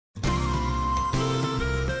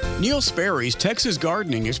Neil Sperry's Texas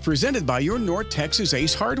Gardening is presented by your North Texas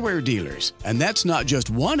Ace Hardware dealers. And that's not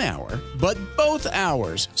just 1 hour, but both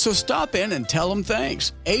hours. So stop in and tell them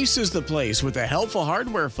thanks. Ace is the place with the helpful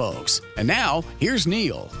hardware folks. And now, here's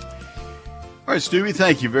Neil. All right, Stewie,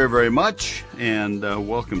 thank you very, very much. And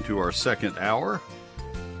welcome to our second hour.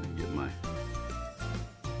 Let me get my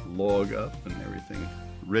log up and everything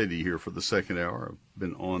ready here for the second hour. I've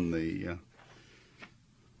been on the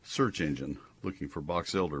search engine looking for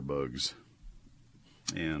box elder bugs.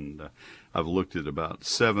 And I've looked at about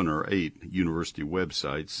 7 or 8 university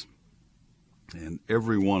websites, and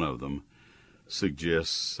every one of them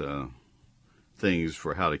suggests things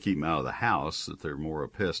for how to keep them out of the house, that they're more a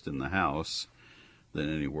pest in the house than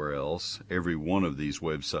anywhere else. Every one of these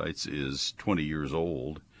websites is 20 years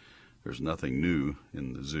old. There's nothing new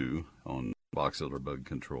in the zoo on box elder bug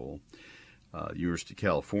control. University of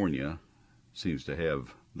California seems to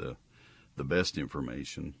have the best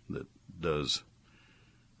information that does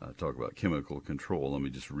talk about chemical control. Let me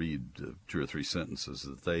just read 2 or 3 sentences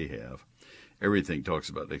that they have. Everything talks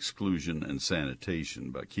about exclusion and sanitation,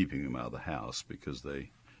 about keeping them out of the house because they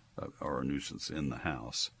are a nuisance in the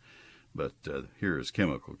house. But here is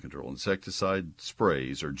chemical control. Insecticide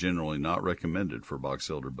sprays are generally not recommended for box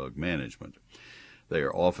elder bug management. They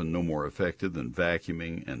are often no more effective than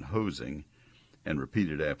vacuuming and hosing, and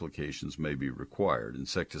repeated applications may be required.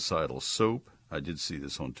 Insecticidal soap, I did see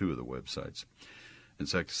this on 2 of the websites.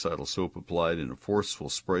 Insecticidal soap applied in a forceful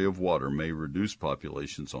spray of water may reduce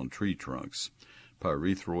populations on tree trunks.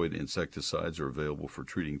 Pyrethroid insecticides are available for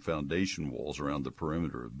treating foundation walls around the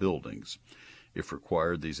perimeter of buildings. If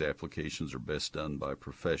required, these applications are best done by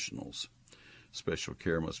professionals. Special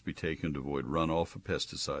care must be taken to avoid runoff of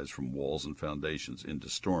pesticides from walls and foundations into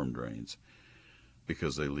storm drains,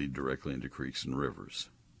 because they lead directly into creeks and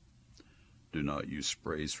rivers. Do not use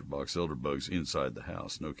sprays for box elder bugs inside the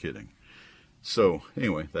house. No kidding. So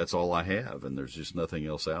anyway, that's all I have, and there's just nothing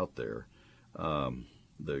else out there.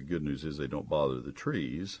 The good news is they don't bother the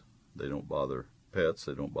trees. They don't bother pets.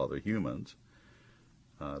 They don't bother humans.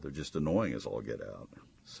 They're just annoying as all get out.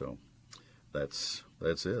 So that's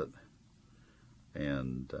it.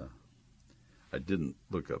 And I didn't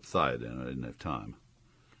look up thiodine. I didn't have time.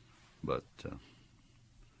 But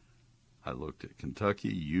I looked at Kentucky,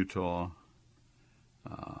 Utah,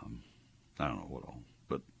 I don't know what all,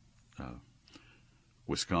 but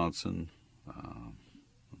Wisconsin, I don't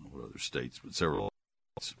know what other states, but several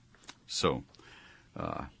states. So,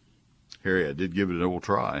 Harry, I did give it a double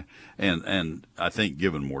try, and I think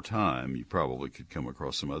given more time, you probably could come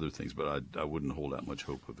across some other things, but I wouldn't hold out much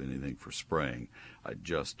hope of anything for spraying. I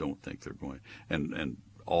just don't think they're going, and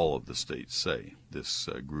all of the states say this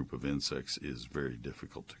group of insects is very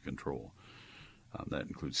difficult to control. That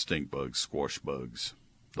includes stink bugs, squash bugs,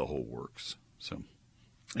 the whole works. So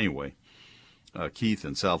anyway, Keith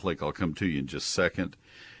in South Lake, I'll come to you in just a second.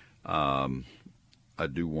 I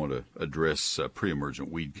do want to address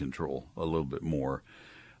pre-emergent weed control a little bit more,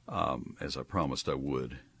 as I promised I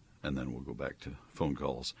would, and then we'll go back to phone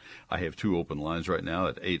calls. I have 2 open lines right now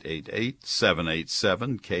at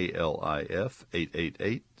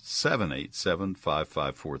 888-787-KLIF,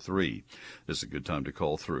 888-787-5543. This is a good time to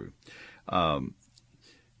call through.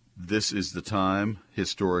 This is the time,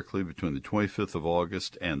 historically, between the 25th of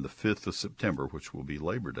August and the 5th of September, which will be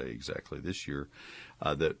Labor Day exactly this year,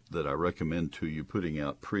 that I recommend to you putting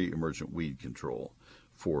out pre-emergent weed control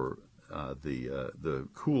for the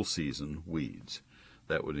cool season weeds.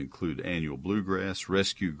 That would include annual bluegrass,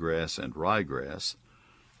 rescue grass, and ryegrass.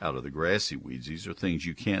 Out of the grassy weeds, these are things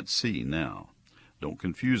you can't see now. Don't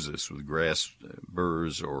confuse this with grass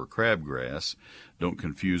burrs or crabgrass. Don't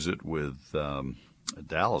confuse it with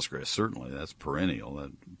Dallas grass. Certainly, that's perennial.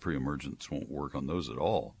 That pre-emergence won't work on those at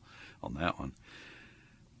all, on that one.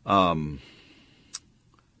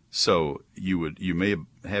 So you may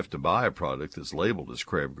have to buy a product that's labeled as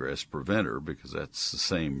crabgrass preventer, because that's the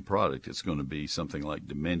same product. It's going to be something like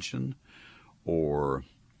Dimension or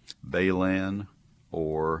Balan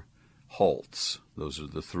or Halts. Those are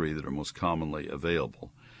the 3 that are most commonly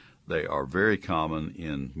available. They are very common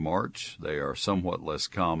in March. They are somewhat less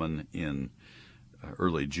common in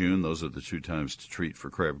early June. Those are the 2 times to treat for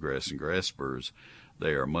crabgrass and grass burrs.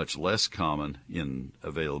 They are much less common in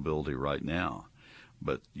availability right now,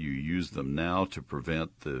 but you use them now to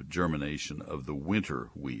prevent the germination of the winter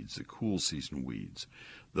weeds, the cool season weeds,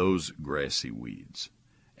 those grassy weeds.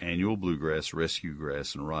 Annual bluegrass, rescue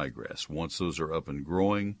grass, and ryegrass. Once those are up and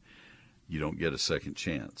growing, you don't get a second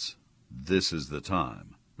chance. This is the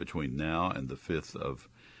time between now and the 5th of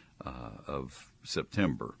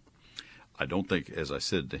September. I don't think, as I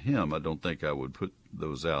said to him, I don't think I would put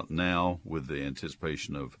those out now with the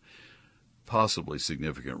anticipation of possibly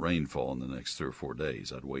significant rainfall in the next 3 or 4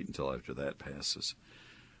 days. I'd wait until after that passes.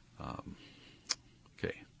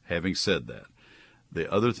 Okay, having said that,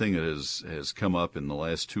 the other thing that has come up in the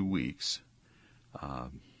last 2 weeks,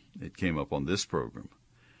 it came up on this program,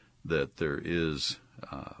 that there is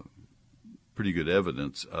pretty good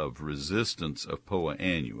evidence of resistance of Poa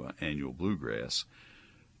annua, annual bluegrass,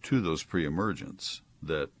 to those pre-emergents,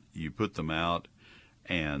 that you put them out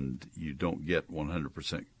and you don't get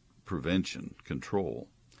 100% prevention control.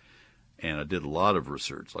 And I did a lot of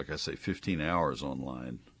research, like I say, 15 hours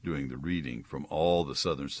online doing the reading from all the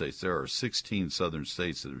southern states. There are 16 southern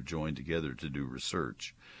states that have joined together to do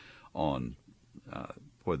research on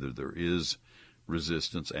whether there is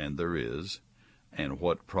resistance, and there is, and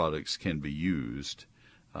what products can be used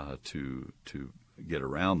to get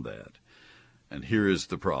around that. And here is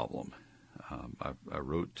the problem. I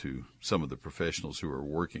wrote to some of the professionals who are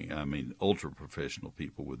working, ultra-professional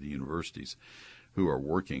people with the universities who are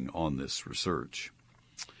working on this research.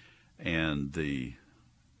 And the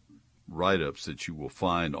write-ups that you will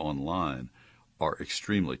find online are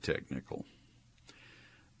extremely technical.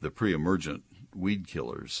 The pre-emergent weed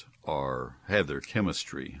killers have their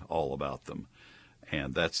chemistry all about them,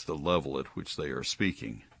 and that's the level at which they are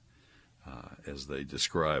speaking as they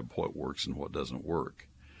describe what works and what doesn't work.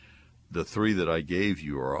 The 3 that I gave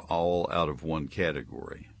you are all out of one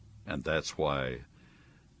category, and that's why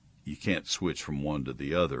you can't switch from one to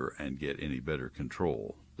the other and get any better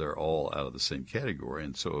control. They're all out of the same category,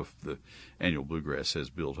 and so if the annual bluegrass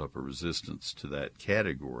has built up a resistance to that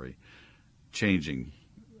category, changing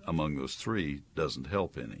among those 3 doesn't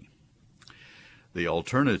help any. The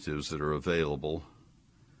alternatives that are available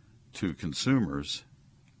to consumers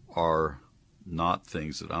are not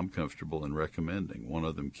things that I'm comfortable in recommending. One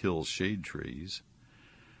of them kills shade trees,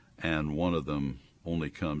 and one of them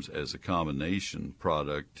only comes as a combination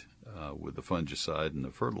product with the fungicide and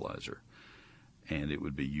the fertilizer, and it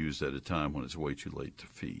would be used at a time when it's way too late to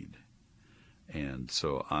feed. And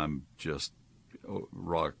so I'm just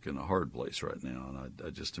rock in a hard place right now, and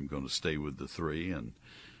I just am going to stay with the 3, and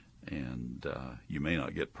you may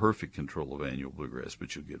not get perfect control of annual bluegrass,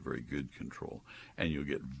 but you'll get very good control, and you'll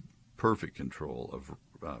get perfect control of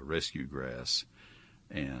rescue grass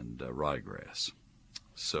and ryegrass.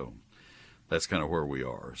 So that's kind of where we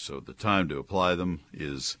are. So the time to apply them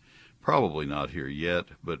is probably not here yet,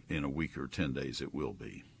 but in a week or 10 days it will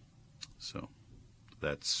be. So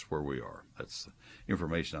that's where we are. That's the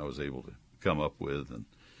information I was able to come up with, and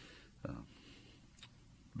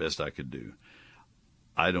best I could do.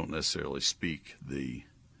 I don't necessarily speak the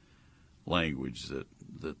language that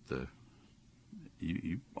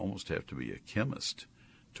you almost have to be a chemist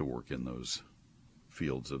to work in those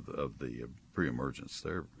fields of the pre-emergence.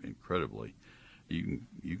 They're incredibly. You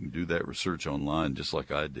can do that research online just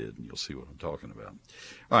like I did, and you'll see what I'm talking about.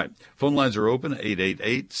 All right, phone lines are open,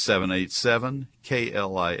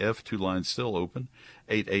 888-787-KLIF. 2 lines still open,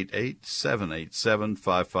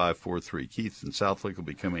 888-787-5543. Keith in Southlake will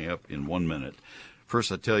be coming up in 1 minute.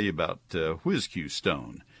 First, I tell you about Whiz-Q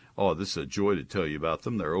Stone. Oh, this is a joy to tell you about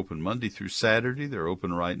them. They're open Monday through Saturday. They're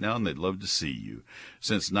open right now, and they'd love to see you.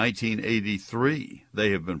 Since 1983,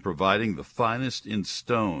 they have been providing the finest in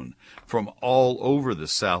stone from all over the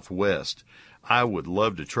Southwest. I would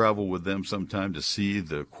love to travel with them sometime to see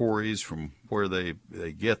the quarries from where they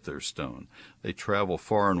get their stone. They travel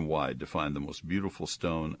far and wide to find the most beautiful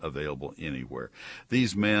stone available anywhere.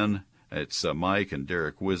 These men, it's Mike and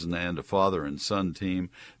Derek Wisnand, a father and son team.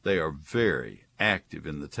 They are very active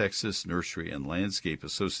in the Texas Nursery and Landscape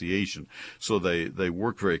Association, so they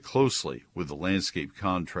work very closely with the landscape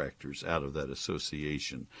contractors out of that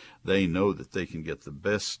association. They know that they can get the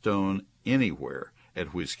best stone anywhere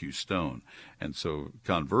at Whiz-Q Stone. And so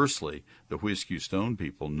conversely, the Whiz-Q Stone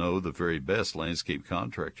people know the very best landscape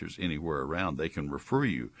contractors anywhere around. They can refer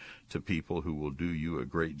you to people who will do you a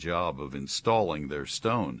great job of installing their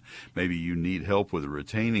stone. Maybe you need help with a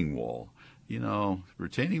retaining wall. You know,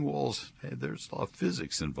 retaining walls, there's a lot of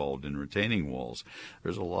physics involved in retaining walls.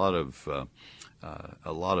 There's a lot of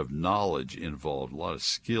knowledge involved, a lot of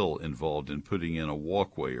skill involved in putting in a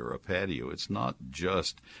walkway or a patio. It's not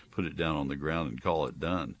just put it down on the ground and call it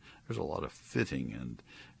done. There's a lot of fitting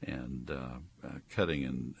and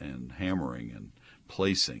cutting and hammering and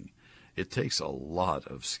placing. It takes a lot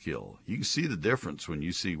of skill. You can see the difference when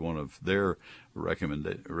you see one of their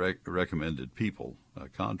recommended people,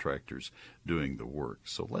 contractors, doing the work.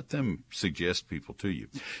 So let them suggest people to you.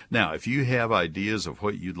 Now, if you have ideas of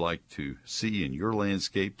what you'd like to see in your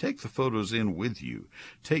landscape, take the photos in with you.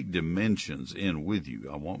 Take dimensions in with you.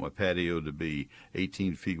 I want my patio to be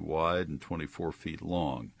 18 feet wide and 24 feet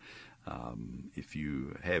long. If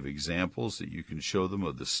you have examples that you can show them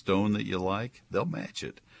of the stone that you like, they'll match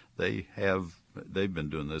it. They've been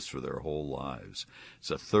doing this for their whole lives.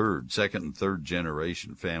 It's a second and third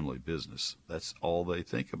generation family business. That's all they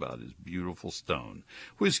think about is beautiful stone.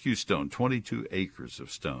 Whiskey Stone, 22 acres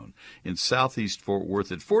of stone in southeast Fort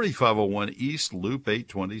Worth at 4501 East Loop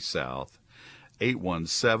 820 South,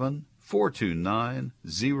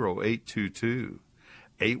 817-429-0822.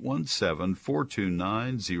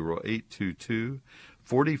 817-429-0822,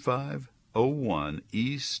 4501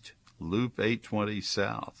 East Loop 820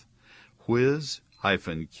 South. Whiz-Q.com.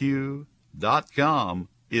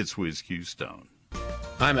 It's Whiz Q Stone.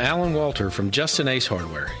 I'm Alan Walter from Justin Ace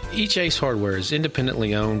Hardware. Each Ace Hardware is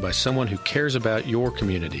independently owned by someone who cares about your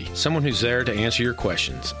community, someone who's there to answer your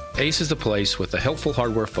questions. Ace is the place with the helpful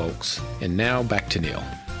hardware folks. And now back to Neil.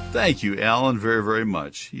 Thank you, Alan, very, very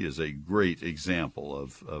much. He is a great example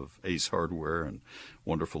of Ace Hardware and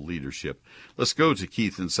wonderful leadership. Let's go to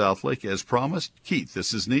Keith in Southlake as promised. Keith,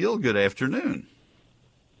 this is Neil. Good afternoon.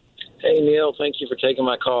 Hey, Neil. Thank you for taking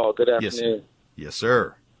my call. Good afternoon. Yes,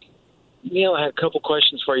 sir. Neil, I had a couple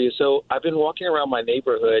questions for you. So I've been walking around my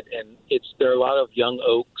neighborhood, and there are a lot of young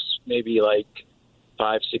oaks, maybe like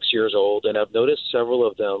 5, 6 years old, and I've noticed several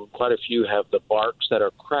of them, quite a few, have the barks that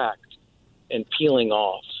are cracked and peeling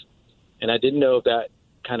off. And I didn't know if that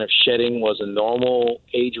kind of shedding was a normal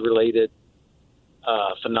age-related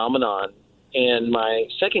phenomenon. And my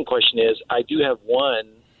second question is, I do have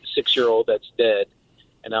one 6-year-old that's dead,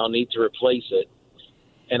 and I'll need to replace it.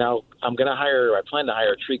 And I plan to hire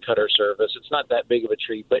a tree cutter service. It's not that big of a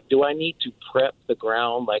tree, but do I need to prep the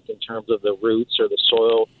ground, like in terms of the roots or the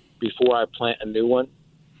soil, before I plant a new one?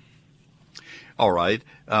 All right.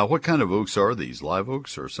 What kind of oaks are these? Live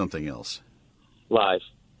oaks or something else? Live.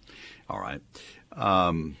 All right.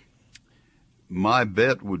 My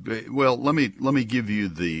bet would be, well, let me give you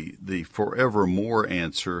the forevermore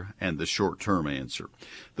answer and the short-term answer.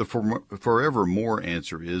 The forevermore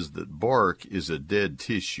answer is that bark is a dead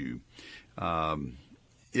tissue.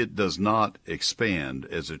 It does not expand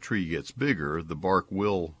as a tree gets bigger. The bark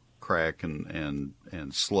will crack and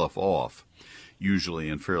slough off, usually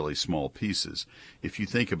in fairly small pieces. If you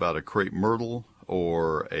think about a crepe myrtle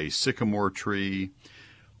or a sycamore tree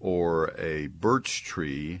or a birch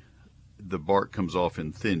tree, the bark comes off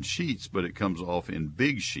in thin sheets, but it comes off in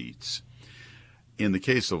big sheets. In the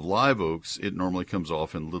case of live oaks, it normally comes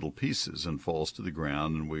off in little pieces and falls to the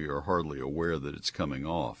ground, and we are hardly aware that it's coming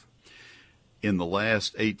off. In the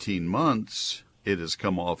last 18 months, it has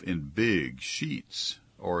come off in big sheets,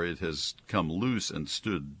 or it has come loose and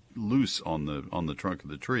stood loose on the trunk of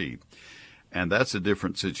the tree. And that's a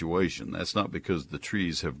different situation. That's not because the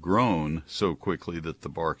trees have grown so quickly that the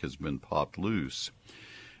bark has been popped loose.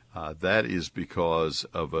 That is because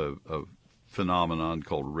of a phenomenon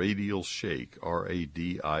called radial shake,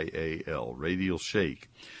 R-A-D-I-A-L, radial shake.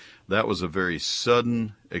 That was a very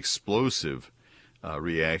sudden, explosive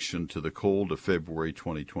reaction to the cold of February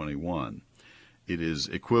 2021. It is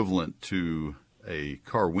equivalent to a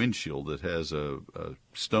car windshield that has a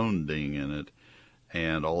stone ding in it,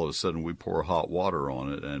 and all of a sudden we pour hot water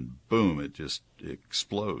on it, and boom, it just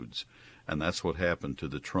explodes. And that's what happened to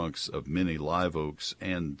the trunks of many live oaks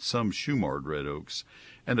and some Shumard red oaks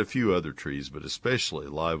and a few other trees, but especially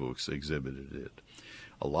live oaks exhibited it.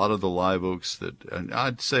 A lot of the live oaks and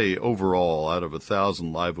I'd say overall, out of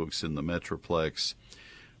 1,000 live oaks in the Metroplex,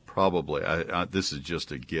 probably, this is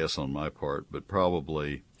just a guess on my part, but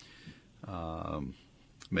probably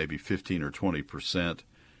maybe 15 or 20%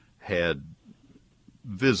 had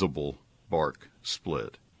visible bark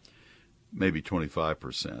split, maybe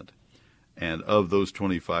 25%. And of those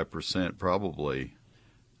 25%, probably,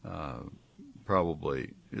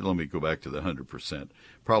 let me go back to the 100%.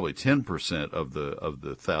 Probably 10% of the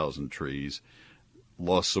 1,000 trees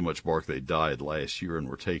lost so much bark they died last year and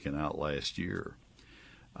were taken out last year.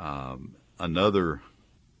 Another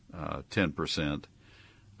 10%,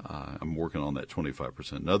 I'm working on that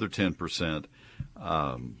 25%. Another 10%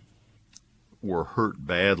 were hurt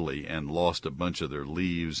badly and lost a bunch of their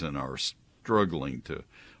leaves and are struggling to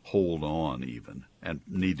hold on even and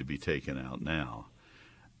need to be taken out now.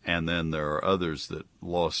 And then there are others that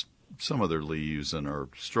lost some of their leaves and are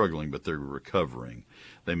struggling, but they're recovering.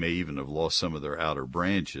 They may even have lost some of their outer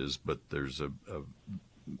branches, but there's a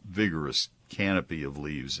vigorous canopy of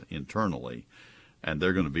leaves internally, and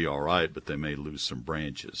they're going to be all right, but they may lose some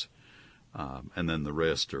branches. And then the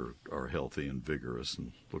rest are healthy and vigorous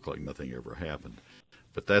and look like nothing ever happened.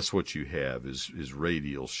 But that's what you have is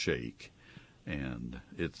radial shake. And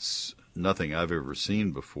it's nothing I've ever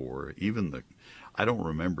seen before. I don't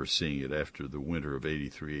remember seeing it after the winter of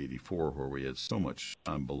 83, 84, where we had so much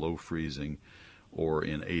time below freezing, or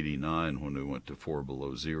in 89 when we went to 4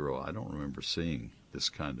 below zero. I don't remember seeing this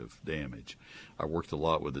kind of damage. I worked a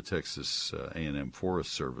lot with the Texas A&M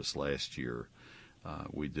Forest Service last year.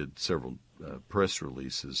 We did several press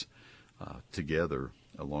releases together,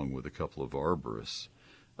 along with a couple of arborists,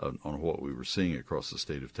 on what we were seeing across the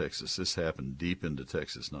state of Texas. This happened deep into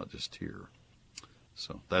Texas, not just here.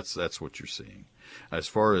 So that's what you're seeing. As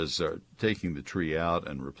far as taking the tree out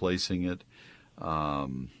and replacing it,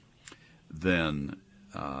 then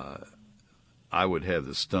I would have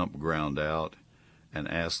the stump ground out and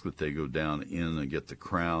ask that they go down in and get the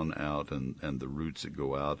crown out and the roots that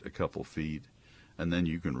go out a couple feet, and then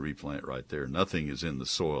you can replant right there. Nothing is in the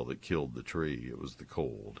soil that killed the tree. It was the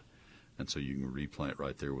cold. And so you can replant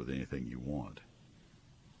right there with anything you want.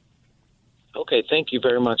 Okay, thank you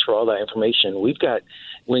very much for all that information. We've got,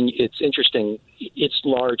 it's interesting, it's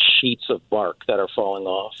large sheets of bark that are falling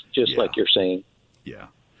off, just like you're saying. Yeah.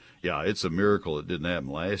 Yeah, it's a miracle it didn't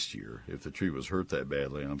happen last year. If the tree was hurt that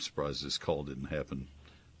badly, I'm surprised this call didn't happen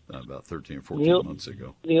about 13 or 14 months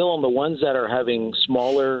ago. Neil, on the ones that are having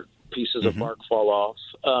smaller pieces of bark fall off,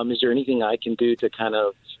 is there anything I can do to kind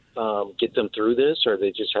of get them through this, or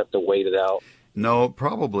they just have to wait it out? No,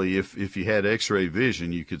 probably if you had X-ray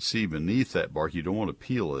vision, you could see beneath that bark. You don't want to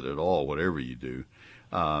peel it at all, whatever you do.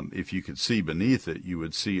 If you could see beneath it, you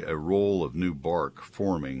would see a roll of new bark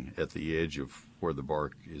forming at the edge of where the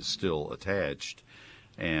bark is still attached,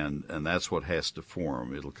 and that's what has to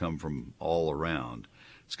form. It'll come from all around.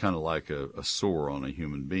 It's kind of like a sore on a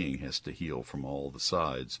human being has to heal from all the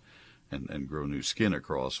sides and grow new skin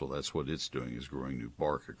across. Well, that's what it's doing, is growing new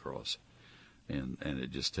bark across. And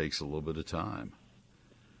it just takes a little bit of time.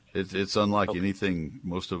 It's unlike anything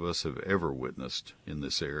most of us have ever witnessed in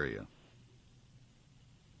this area.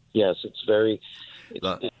 Yes, it's very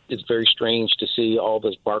strange to see all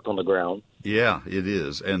this bark on the ground. Yeah, it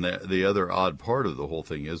is. And the other odd part of the whole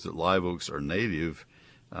thing is that live oaks are native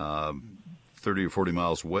 30 or 40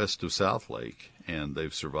 miles west of South Lake, and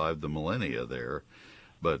they've survived the millennia there.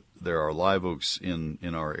 But there are live oaks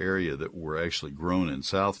in our area that were actually grown in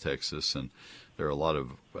South Texas, and there are a lot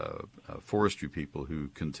of forestry people who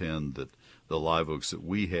contend that the live oaks that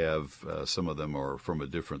we have, some of them are from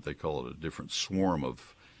they call it a different swarm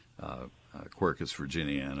of Quercus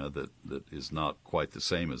virginiana that is not quite the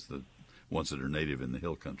same as the ones that are native in the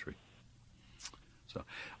hill country. So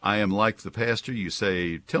I am like the pastor. You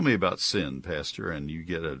say, "Tell me about sin, Pastor," and you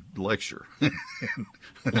get a lecture.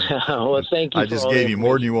 Well, thank you. I just gave you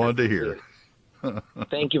more than you wanted to hear.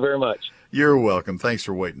 Thank you very much. You're welcome. Thanks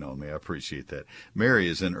for waiting on me. I appreciate that. Mary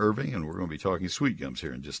is in Irving, and we're going to be talking sweet gums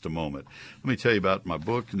here in just a moment. Let me tell you about my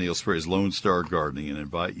book, Neil Sperry's Lone Star Gardening, and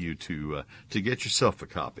invite you to get yourself a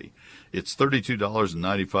copy. It's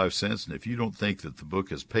 $32.95, and if you don't think that the book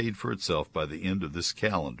has paid for itself by the end of this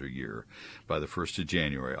calendar year, by the 1st of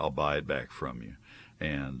January, I'll buy it back from you.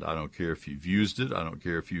 And I don't care if you've used it. I don't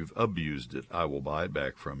care if you've abused it. I will buy it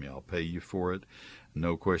back from you. I'll pay you for it.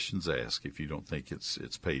 No questions asked if you don't think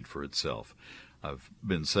it's paid for itself. I've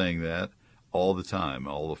been saying that all the time,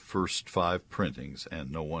 all the first 5 printings, and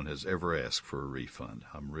no one has ever asked for a refund.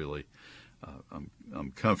 I'm really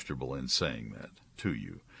I'm comfortable in saying that to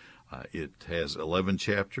you. It has 11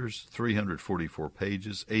 chapters, 344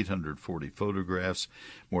 pages, 840 photographs,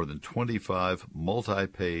 more than 25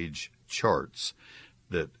 multi-page charts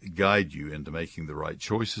that guide you into making the right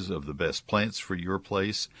choices of the best plants for your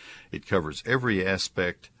place. It covers every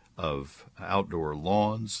aspect of outdoor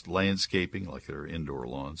lawns, landscaping, like there are indoor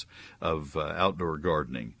lawns, of outdoor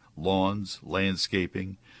gardening, lawns,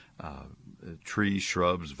 landscaping, trees,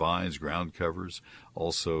 shrubs, vines, ground covers,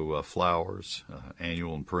 also flowers,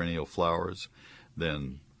 annual and perennial flowers,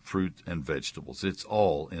 then fruit and vegetables. It's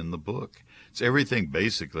all in the book. It's everything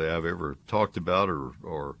basically I've ever talked about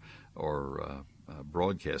or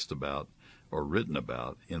broadcast about or written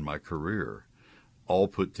about in my career, all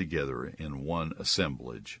put together in one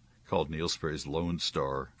assemblage called Neil Sperry's Lone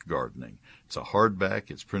Star Gardening. It's a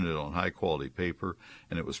hardback. It's printed on high-quality paper,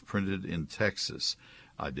 and it was printed in Texas.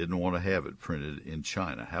 I didn't want to have it printed in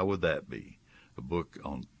China. How would that be? A book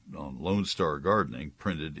on Lone Star Gardening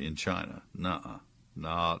printed in China? Nuh-uh.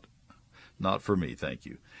 Not for me, thank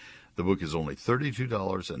you. The book is only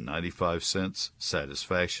 $32.95,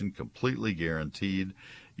 satisfaction completely guaranteed.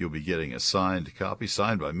 You'll be getting a signed copy,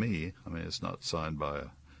 signed by me. I mean, it's not signed by a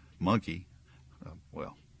monkey.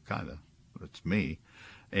 Well, kind of. It's me.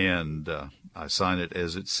 And I sign it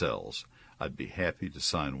as it sells. I'd be happy to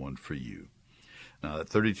sign one for you. Now, that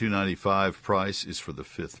 $32.95 price is for the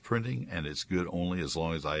 5th printing, and it's good only as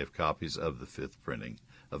long as I have copies of the 5th printing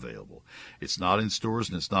available. It's not in stores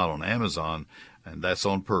and it's not on Amazon, and that's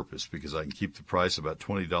on purpose because I can keep the price about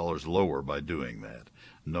 $20 lower by doing that.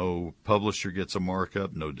 No publisher gets a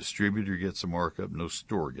markup, no distributor gets a markup, no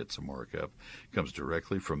store gets a markup. It comes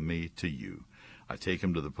directly from me to you. I take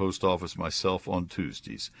them to the post office myself on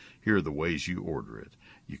Tuesdays. Here are the ways you order it.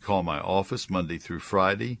 You call my office Monday through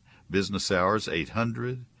Friday, business hours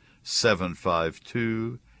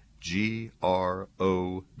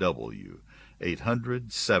 800-752-GROW.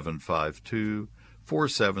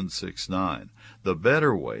 800-752-4769. The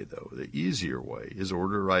better way, though, the easier way, is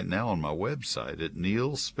order right now on my website at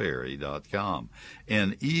neilsperry.com.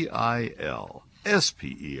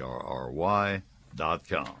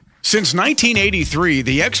 NeilSperry.com. Since 1983,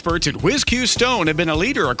 the experts at WhizQ Stone have been a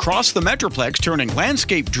leader across the Metroplex, turning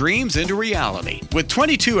landscape dreams into reality. With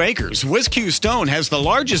 22 acres, WhizQ Stone has the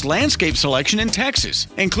largest landscape selection in Texas,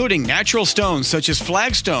 including natural stones such as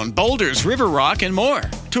flagstone, boulders, river rock, and more.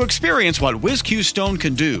 To experience what WhizQ Stone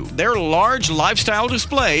can do, their large lifestyle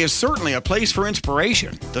display is certainly a place for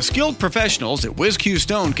inspiration. The skilled professionals at WhizQ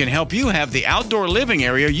Stone can help you have the outdoor living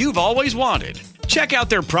area you've always wanted. Check out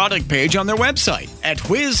their product page on their website at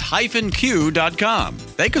whiz-q.com.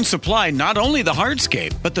 They can supply not only the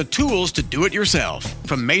hardscape, but the tools to do it yourself.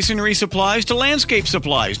 From masonry supplies to landscape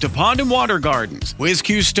supplies to pond and water gardens,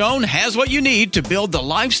 WhizQ Stone has what you need to build the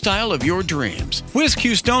lifestyle of your dreams.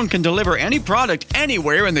 WhizQ Stone can deliver any product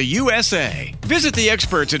anywhere in the USA. Visit the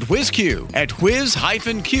experts at WhizQ at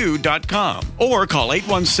whiz-q.com or call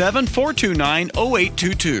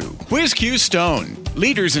 817-429-0822. WhizQ Stone,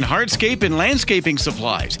 leaders in hardscape and landscaping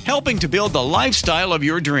supplies, helping to build the lifestyle of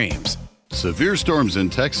your dreams. Severe storms in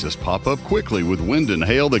Texas pop up quickly with wind and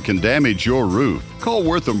hail that can damage your roof. Call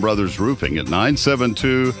Wortham Brothers Roofing at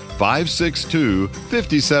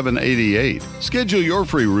 972-562-5788. Schedule your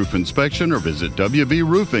free roof inspection or visit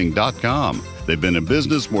wbroofing.com. They've been in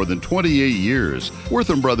business more than 28 years.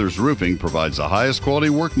 Wortham Brothers Roofing provides the highest quality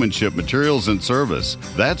workmanship, materials, and service.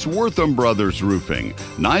 That's Wortham Brothers Roofing.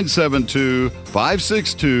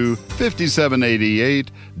 972-562-5788.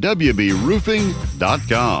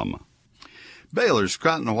 wbroofing.com. Baylor's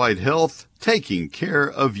Scott & White Health. Taking care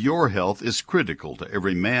of your health is critical to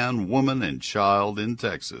every man, woman, and child in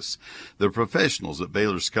Texas. The professionals at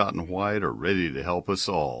Baylor Scott & White are ready to help us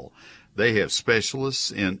all. They have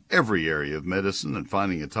specialists in every area of medicine, and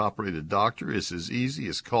finding a top-rated doctor is as easy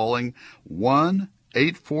as calling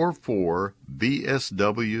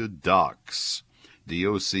 1-844-BSW-DOCS.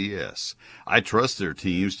 DOCS. I trust their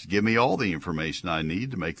teams to give me all the information I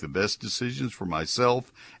need to make the best decisions for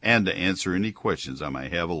myself and to answer any questions I may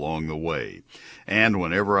have along the way. And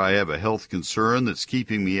whenever I have a health concern that's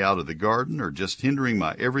keeping me out of the garden or just hindering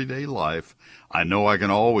my everyday life, I know I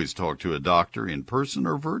can always talk to a doctor in person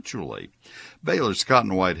or virtually. Baylor Scott &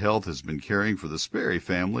 White Health has been caring for the Sperry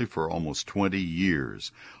family for almost 20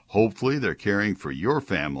 years. Hopefully they're caring for your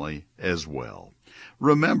family as well.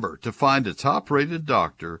 Remember, to find a top-rated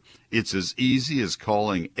doctor, it's as easy as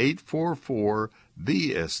calling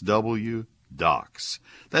 844-BSW-DOCS.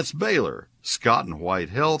 That's Baylor Scott & White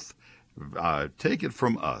Health. Take it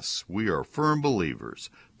from us. We are firm believers.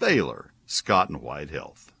 Baylor Scott & White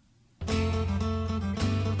Health.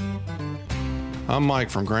 I'm Mike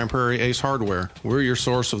from Grand Prairie Ace Hardware. We're your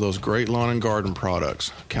source of those great lawn and garden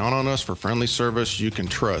products. Count on us for friendly service you can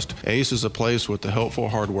trust. Ace is a place with the helpful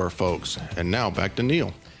hardware folks. And now back to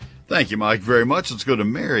Neil. Thank you, Mike, very much. Let's go to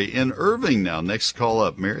Mary in Irving now. Next call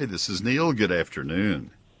up. Mary, this is Neil. Good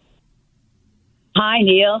afternoon. Hi,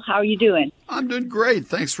 Neil. How are you doing? I'm doing great.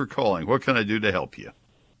 Thanks for calling. What can I do to help you?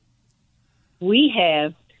 We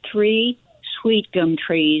have 3 sweet gum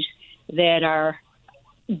trees that are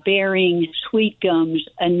bearing sweet gums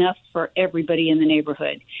enough for everybody in the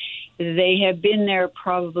neighborhood. They have been there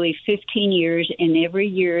probably 15 years, and every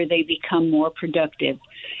year they become more productive.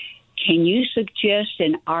 Can you suggest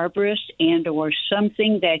an arborist and or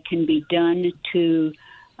something that can be done to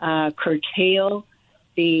curtail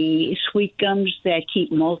the sweet gums that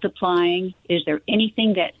keep multiplying? Is there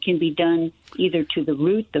anything that can be done either to the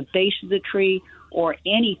root, the base of the tree, or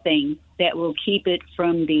anything that will keep it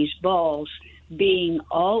from these balls being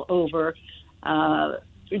all over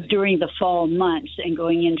during the fall months and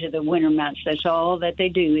going into the winter months? That's all that they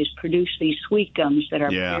do is produce these sweet gums that are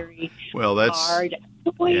very hard,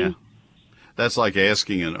 annoying. That's like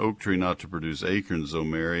asking an oak tree not to produce acorns, though,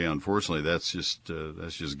 Mary. Unfortunately, that's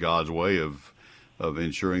just God's way of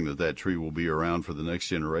ensuring that tree will be around for the next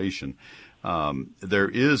generation. There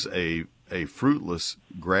is a fruitless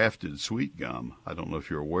grafted sweet gum. I don't know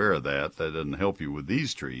if you're aware of that. That doesn't help you with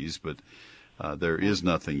these trees, but there is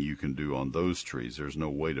nothing you can do on those trees. There's no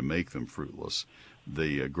way to make them fruitless.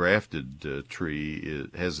 The grafted tree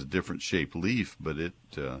has a different shaped leaf, but it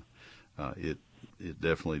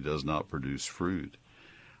definitely does not produce fruit.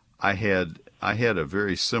 I had a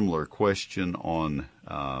very similar question on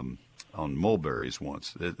mulberries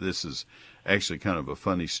once. This is actually kind of a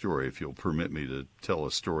funny story, if you'll permit me to tell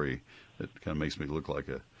a story that kind of makes me look like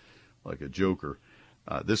a joker.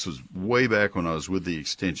 This was way back when I was with the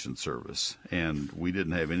Extension Service, and we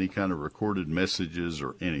didn't have any kind of recorded messages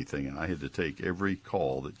or anything, and I had to take every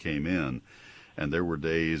call that came in, and there were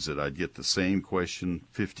days that I'd get the same question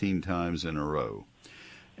 15 times in a row,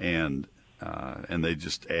 and they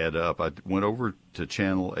just add up. I went over to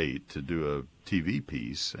Channel 8 to do a TV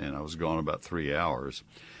piece, and I was gone about 3 hours.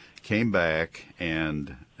 Came back,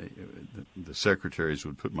 and the secretaries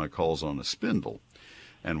would put my calls on a spindle.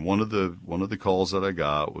 And one of the calls that I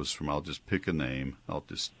got was from, I'll just pick a name. I'll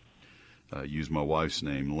just use my wife's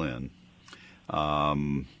name, Lynn.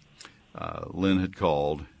 Lynn had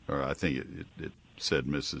called, or I think it said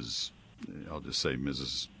I'll just say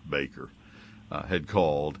Mrs. Baker, had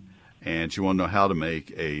called, and she wanted to know how to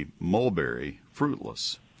make a mulberry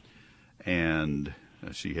fruitless. And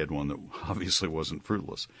she had one that obviously wasn't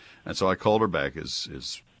fruitless. And so I called her back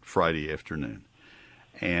as Friday afternoon.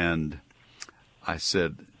 And I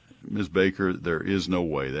said, Ms. Baker, there is no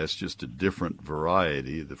way. That's just a different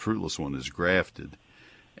variety. The fruitless one is grafted,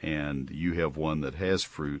 and you have one that has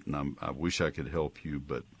fruit, and I wish I could help you,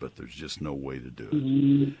 but there's just no way to do it.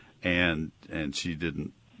 Mm-hmm. And she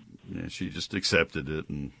didn't. She just accepted it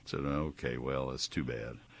and said, okay, well, that's too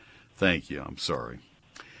bad. Thank you. I'm sorry.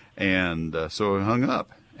 And so I hung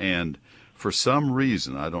up. And for some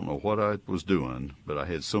reason, I don't know what I was doing, but I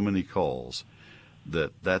had so many calls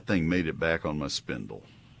that thing made it back on my spindle.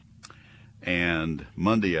 And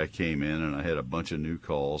Monday I came in and I had a bunch of new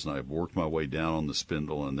calls, and I worked my way down on the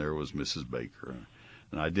spindle, and there was Mrs. Baker.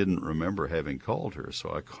 And I didn't remember having called her,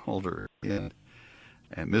 so I called her again.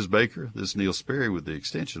 And Ms. Baker, this is Neil Sperry with the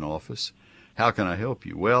Extension Office. How can I help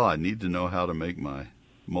you? Well, I need to know how to make my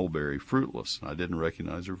mulberry fruitless. I didn't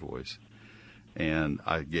recognize her voice. And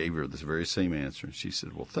I gave her this very same answer. And she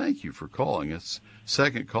said, well, thank you for calling. It's the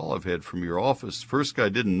second call I've had from your office. First guy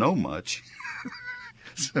didn't know much.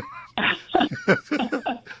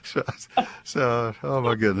 so, oh,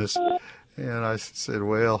 my goodness. And I said,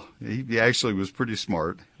 well, he actually was pretty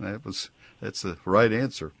smart. That's the right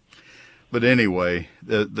answer. But anyway,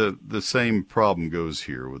 the same problem goes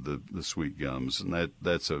here with the sweet gums, and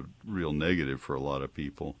that's a real negative for a lot of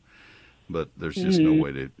people. But there's just no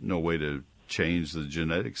way to change the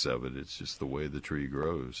genetics of it. It's just the way the tree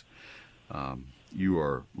grows. You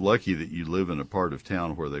are lucky that you live in a part of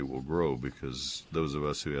town where they will grow, because those of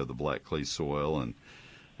us who have the black clay soil and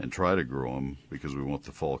try to grow them because we want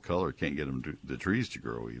the fall color can't get the trees to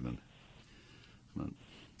grow even. But,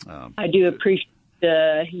 I do appreciate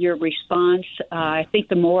your response. I think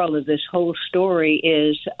the moral of this whole story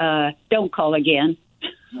is don't call again.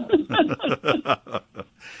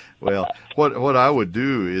 Well, what I would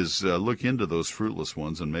do is look into those fruitless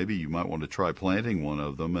ones, and maybe you might want to try planting one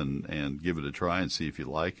of them and give it a try and see if you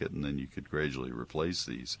like it, and then you could gradually replace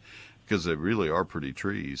these, because they really are pretty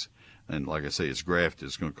trees. And like I say, it's grafted.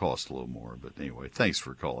 It's going to cost a little more. But anyway, thanks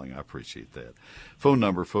for calling. I appreciate that. Phone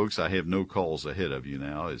number, folks, I have no calls ahead of you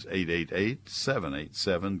now, is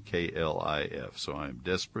 888-787-KLIF. So I'm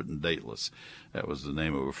desperate and dateless. That was the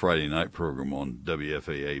name of a Friday night program on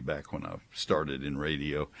WFAA back when I started in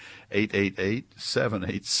radio.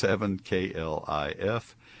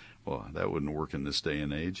 888-787-KLIF. Well, that wouldn't work in this day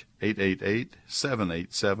and age.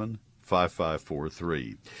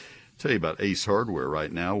 888-787-5543. Tell you about Ace Hardware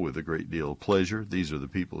right now with a great deal of pleasure. These are the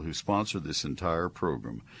people who sponsor this entire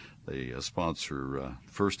program. They sponsor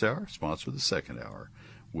first hour, sponsor the second hour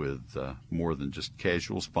with more than just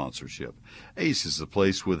casual sponsorship. Ace is the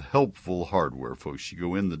place with helpful hardware, folks. You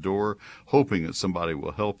go in the door hoping that somebody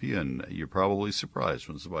will help you, and you're probably surprised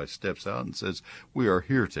when somebody steps out and says, we are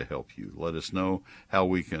here to help you. Let us know how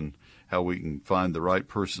we can find the right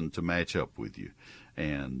person to match up with you.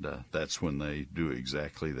 And that's when they do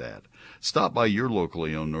exactly that. Stop by your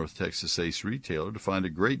locally owned North Texas Ace retailer to find a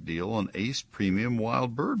great deal on Ace Premium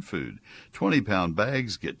Wild Bird Food. 20-pound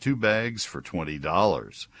bags, get 2 bags for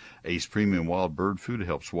 $20. Ace Premium Wild Bird Food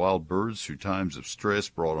helps wild birds through times of stress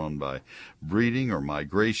brought on by breeding or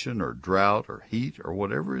migration or drought or heat or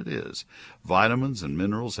whatever it is. Vitamins and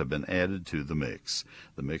minerals have been added to the mix.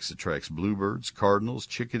 The mix attracts bluebirds, cardinals,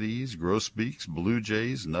 chickadees, grosbeaks, blue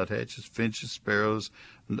jays, nuthatches, finches, sparrows,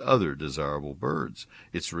 and other desirable birds.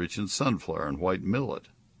 It's rich in sunflower and white millet,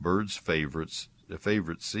 birds' favorite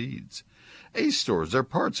seeds. Ace stores are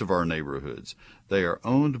parts of our neighborhoods. They are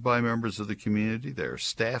owned by members of the community. They are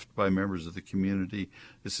staffed by members of the community.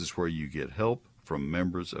 This is where you get help from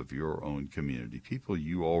members of your own community, people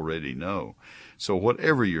you already know. So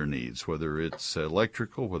whatever your needs, whether it's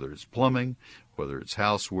electrical, whether it's plumbing, whether it's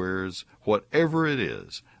housewares, whatever it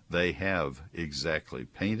is, they have exactly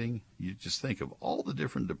painting. You just think of all the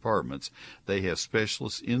different departments. They have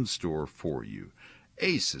specialists in store for you.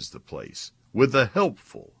 Ace is the place with the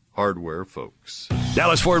helpful hardware folks.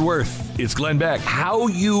 Dallas-Fort Worth, it's Glenn Beck. How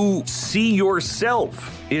you see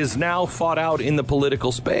yourself is now fought out in the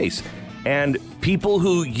political space. And people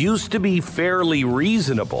who used to be fairly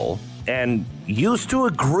reasonable and used to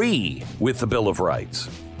agree with the Bill of Rights,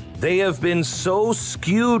 they have been so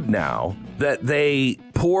skewed now that they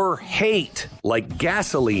pour hate like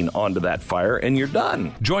gasoline onto that fire, and you're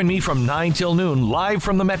done. Join me from 9 till noon, live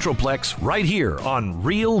from the Metroplex, right here on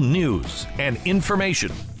Real News and Information,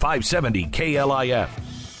 570 KLIF.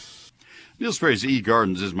 Neil Sperry's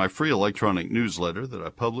eGardens is my free electronic newsletter that I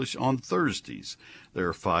publish on Thursdays. There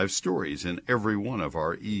are 5 stories in every one of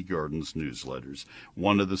our eGardens newsletters.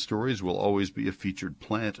 One of the stories will always be a featured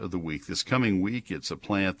plant of the week. This coming week, it's a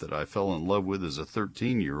plant that I fell in love with as a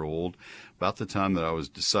 13-year-old, about the time that I was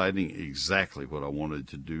deciding exactly what I wanted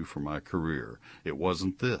to do for my career. It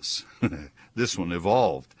wasn't this. This one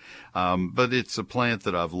evolved. But it's a plant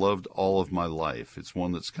that I've loved all of my life. It's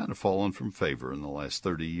one that's kind of fallen from favor in the last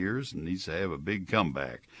 30 years and needs to have a big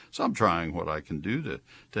comeback. So I'm trying what I can do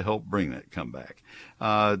to help bring that comeback.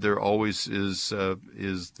 There always is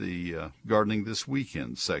the Gardening This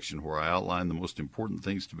Weekend section where I outline the most important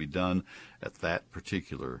things to be done at that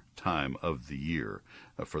particular time of the year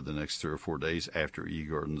for the next 3 or 4 days after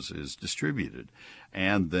eGardens is distributed.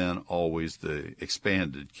 And then always the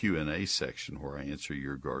expanded Q&A section where I answer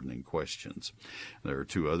your gardening questions. There are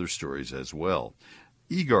 2 other stories as well.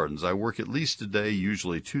 eGardens, I work at least a day,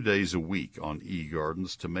 usually 2 days a week on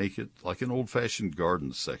eGardens to make it like an old-fashioned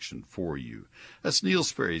garden section for you. That's Neil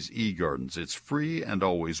Sperry's eGardens. It's free and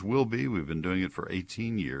always will be. We've been doing it for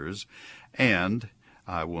 18 years. And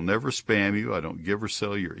I will never spam you. I don't give or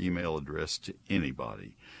sell your email address to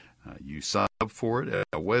anybody. You sign up for it at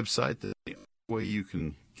a website. That's the only way you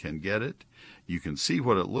can get it. You can see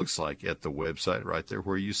what it looks like at the website right there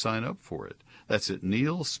where you sign up for it. That's at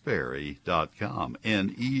neilsperry.com,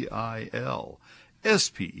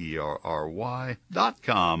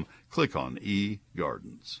 NeilSperry.com. Click on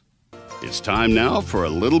eGardens. It's time now for a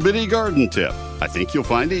little bitty garden tip. I think you'll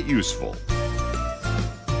find it useful.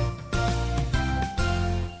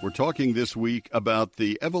 We're talking this week about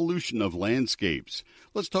the evolution of landscapes.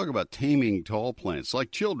 Let's talk about taming tall plants. Like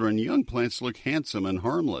children, young plants look handsome and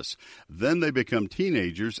harmless. Then they become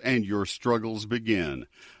teenagers and your struggles begin.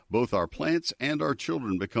 Both our plants and our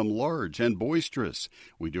children become large and boisterous.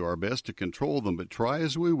 We do our best to control them, but try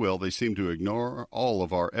as we will, they seem to ignore all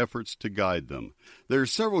of our efforts to guide them. There are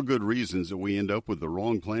several good reasons that we end up with the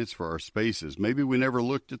wrong plants for our spaces. Maybe we never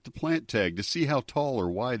looked at the plant tag to see how tall or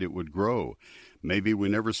wide it would grow. Maybe we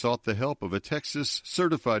never sought the help of a Texas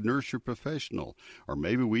certified nursery professional, or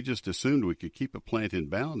maybe we just assumed we could keep a plant in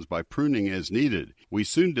bounds by pruning as needed. We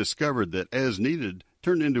soon discovered that as needed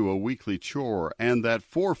turned into a weekly chore, and that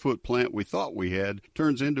 4-foot plant we thought we had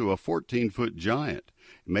turns into a 14-foot giant.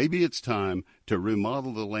 Maybe it's time to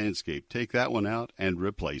remodel the landscape, take that one out, and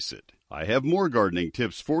replace it. I have more gardening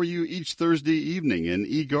tips for you each Thursday evening in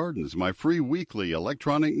eGardens, my free weekly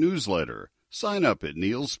electronic newsletter. Sign up at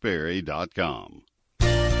neilsperry.com.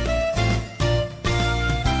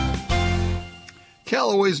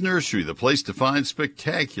 Callaway's Nursery, the place to find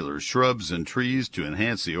spectacular shrubs and trees to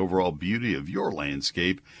enhance the overall beauty of your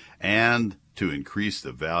landscape and to increase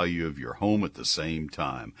the value of your home at the same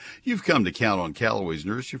time. You've come to count on Callaway's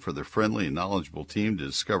Nursery for their friendly and knowledgeable team to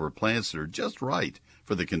discover plants that are just right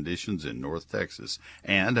for the conditions in North Texas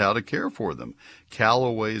and how to care for them.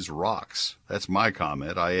 Callaway's rocks. That's my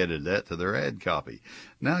comment. I added that to their ad copy.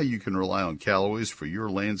 Now you can rely on Callaway's for your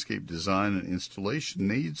landscape design and installation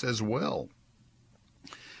needs as well.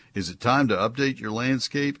 Is it time to update your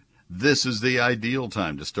landscape? This is the ideal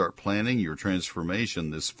time to start planning your transformation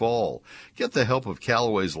this fall. Get the help of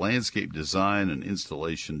Callaway's landscape design and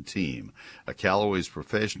installation team. A Callaway's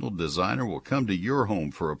professional designer will come to your home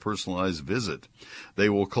for a personalized visit. They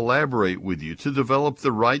will collaborate with you to develop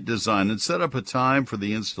the right design and set up a time for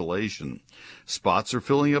the installation. Spots are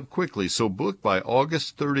filling up quickly, so book by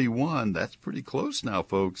August 31. That's pretty close now,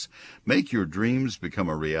 folks. Make your dreams become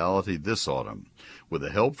a reality this autumn. With the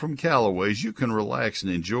help from Callaway's, you can relax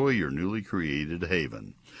and enjoy your newly created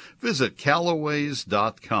haven. Visit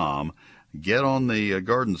Callaways.com. Get on the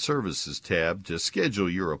Garden Services tab to schedule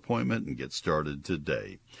your appointment and get started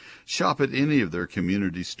today. Shop at any of their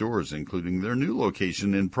community stores, including their new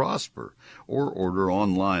location in Prosper, or order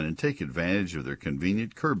online and take advantage of their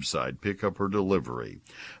convenient curbside pickup or delivery.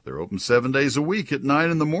 They're open 7 days a week at 9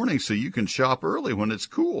 in the morning, so you can shop early when it's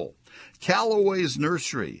cool. Callaway's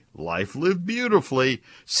Nursery, life lived beautifully,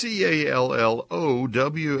 Calloways,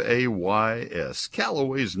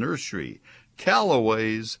 Callaway's Nursery,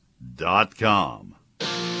 Callaways.com.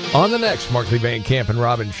 On the next Markley Van Camp and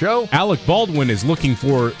Robbins show, Alec Baldwin is looking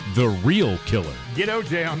for the real killer. Get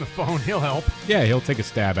OJ on the phone. He'll help. Yeah, he'll take a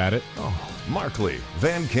stab at it. Oh, Markley,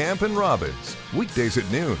 Van Camp, and Robbins. Weekdays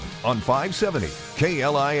at noon on 570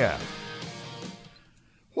 KLIF.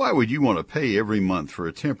 Why would you want to pay every month for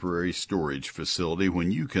a temporary storage facility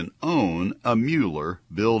when you can own a Mueller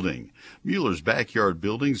building? Mueller's backyard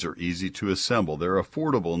buildings are easy to assemble. They're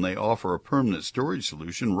affordable, and they offer a permanent storage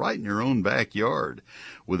solution right in your own backyard.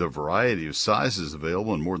 With a variety of sizes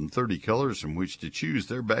available and more than 30 colors from which to choose,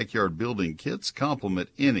 their backyard building kits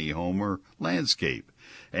complement any home or landscape.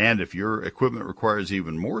 And if your equipment requires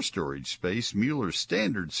even more storage space, Mueller's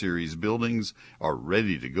Standard Series buildings are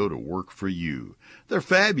ready to go to work for you. They're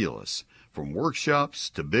fabulous. From workshops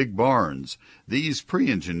to big barns, these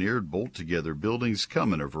pre-engineered bolt-together buildings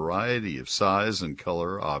come in a variety of size and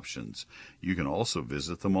color options. You can also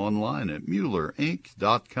visit them online at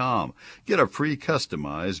MuellerInc.com. Get a free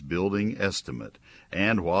customized building estimate.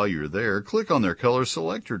 And while you're there, click on their color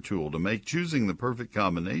selector tool to make choosing the perfect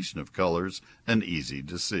combination of colors an easy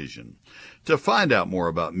decision. To find out more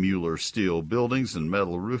about Mueller steel buildings and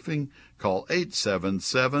metal roofing, call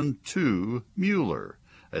 877-2-MUELLER.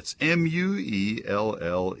 That's MUELLER.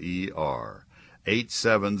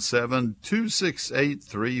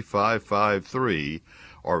 877-268-3553,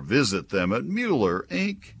 or visit them at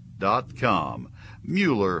MuellerInc.com.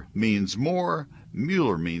 Mueller means more.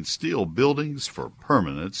 Mueller means steel buildings for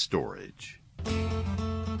permanent storage.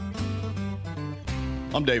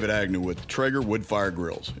 I'm David Agnew with Traeger Wood-Fire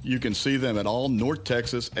Grills. You can see them at all North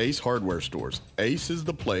Texas Ace Hardware stores. Ace is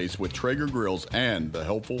the place with Traeger grills and the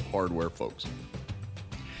helpful hardware folks.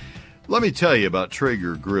 Let me tell you about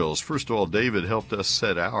Traeger grills. First of all, David helped us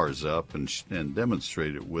set ours up and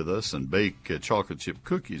demonstrate it with us and bake chocolate chip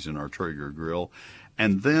cookies in our Traeger grill.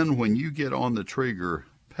 And then when you get on the Traeger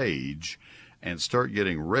page and start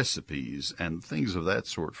getting recipes and things of that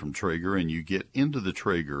sort from Traeger, and you get into the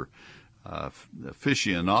Traeger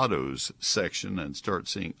aficionados section and start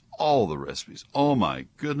seeing all the recipes, oh my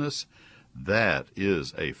goodness, that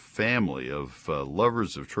is a family of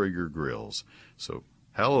lovers of Traeger grills. So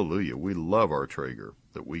hallelujah, we love our Traeger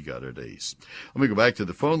that we got at Ace. Let me go back to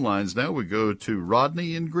the phone lines now. We go to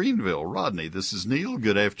Rodney in Greenville. Rodney, this is Neil.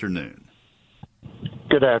 Good afternoon.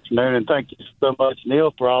 Good afternoon, and thank you so much,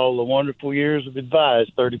 Neil, for all the wonderful years of advice,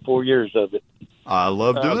 34 years of it. I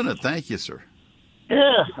love doing it. Thank you, sir.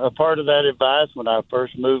 Yeah, a part of that advice when I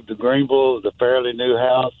first moved to Greenville, it was a fairly new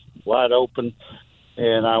house, wide open,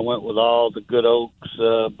 and I went with all the good oaks,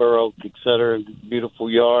 bur oak, et cetera, beautiful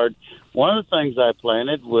yard. One of the things I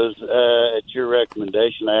planted was, at your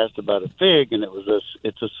recommendation, I asked about a fig, and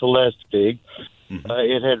it's a Celeste fig. Mm-hmm.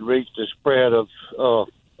 It had reached a spread of,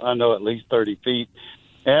 I know, at least 30 feet,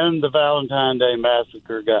 and the Valentine Day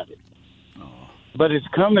Massacre got it. But it's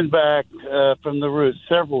coming back from the roots,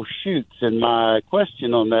 several shoots, and my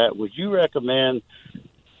question on that, would you recommend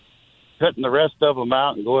cutting the rest of them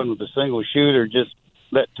out and going with a single shoot, or just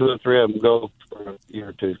let 2 or 3 of them go for a year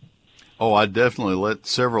or two? Oh, I definitely let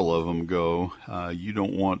several of them go. You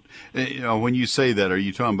don't want, when you say that, are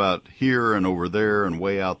you talking about here and over there and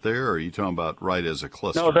way out there, or are you talking about right as a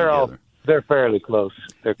cluster No, they're together? They're fairly close.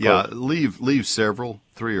 Yeah, leave several,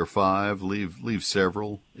 3 or 5. Leave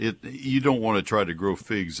several. You don't want to try to grow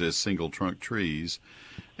figs as single trunk trees,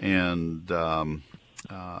 and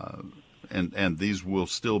these will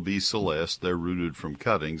still be Celeste. They're rooted from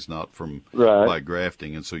cuttings, not from by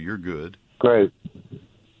grafting, and so you're good. Great.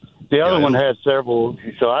 The other one had several,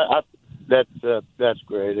 so that's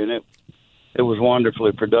great, and it was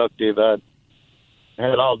wonderfully productive. I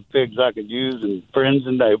had all the figs I could use and friends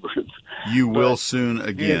and neighbors. You will soon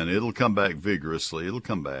again. Yeah. It'll come back vigorously. It'll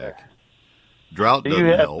come back. Drought doesn't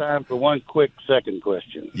help. Do you have time for one quick second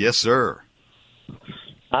question? Yes, sir.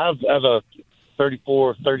 I have a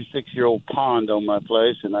 34, 36-year-old pond on my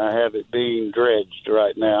place, and I have it being dredged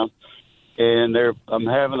right now. And I'm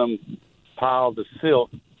having them pile the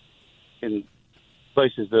silt in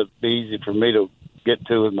places that would be easy for me to get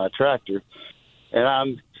to with my tractor. And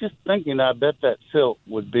I'm just thinking, I bet that silt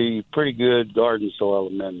would be pretty good garden soil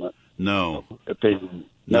amendment. No. Opinion.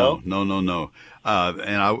 No. And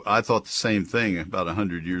I thought the same thing about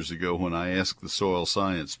 100 years ago when I asked the soil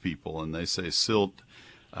science people, and they say silt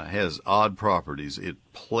has odd properties. It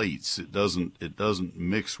plates. It doesn't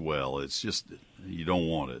mix well. It's just, you don't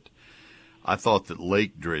want it. I thought that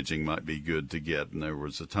lake dredging might be good to get, and there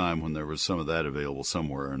was a time when there was some of that available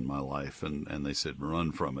somewhere in my life, and they said,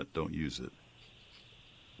 run from it, don't use it.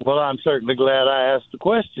 Well, I'm certainly glad I asked the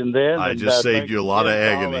question then. I just saved you a lot of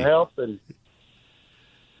agony. Help, and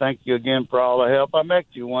thank you again for all the help. I met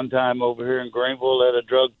you one time over here in Greenville at a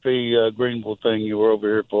drug-free Greenville thing you were over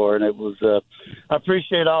here for, and it was. I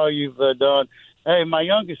appreciate all you've done. Hey, my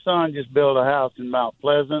youngest son just built a house in Mount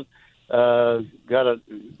Pleasant. Got a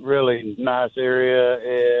really nice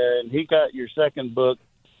area, and he got your second book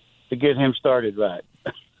to get him started right.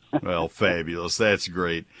 Well, fabulous. That's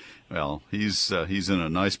great. Well, he's in a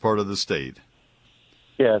nice part of the state.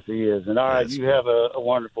 Yes, he is. And all right, you have a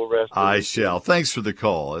wonderful rest of the week. I shall. Thanks for the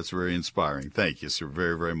call. That's very inspiring. Thank you, sir,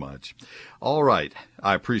 very, very much. All right.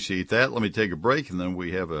 I appreciate that. Let me take a break, and then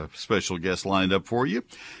we have a special guest lined up for you.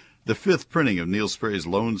 The 5th printing of Neil Sperry's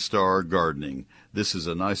Lone Star Gardening. This is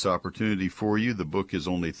a nice opportunity for you. The book is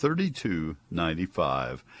only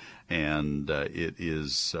 $32.95, and it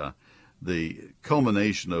is the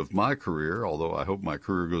culmination of my career, although I hope my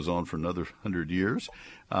career goes on for another 100 years.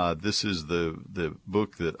 This is the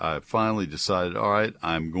book that I finally decided, all right,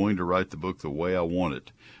 I'm going to write the book the way I want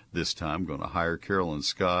it. This time I'm going to hire Carolyn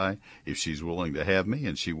Skye, if she's willing to have me,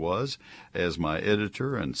 and she was, as my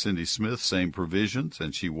editor, and Cindy Smith, same provisions,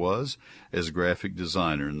 and she was, as graphic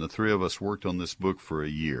designer. And the three of us worked on this book for a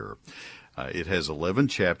year. It has 11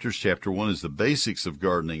 chapters. Chapter 1 is the basics of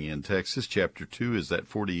gardening in Texas. Chapter 2 is that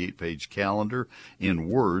 48-page calendar in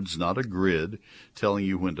words, not a grid, telling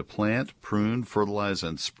you when to plant, prune, fertilize,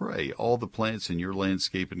 and spray all the plants in your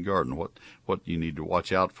landscape and garden, what you need to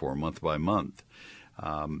watch out for month by month.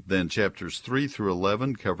 Then chapters 3 through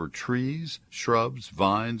 11 cover trees, shrubs,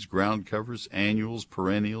 vines, ground covers, annuals,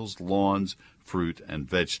 perennials, lawns, fruit, and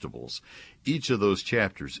vegetables. Each of those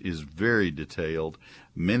chapters is very detailed.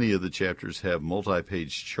 Many of the chapters have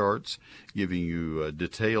multi-page charts giving you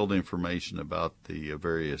detailed information about the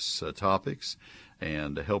various topics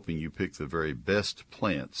and helping you pick the very best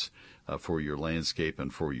plants for your landscape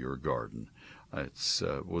and for your garden. It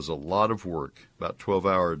was a lot of work, about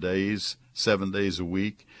 12-hour days, 7 days a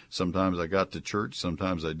week. Sometimes I got to church,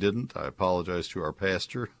 sometimes I didn't. I apologize to our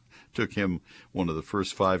pastor. Took him one of the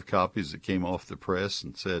first 5 copies that came off the press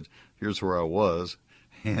and said, here's where I was,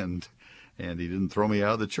 and he didn't throw me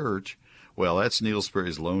out of the church. Well, that's Neil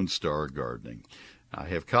Sperry's Lone Star Gardening. I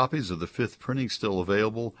have copies of the 5th printing still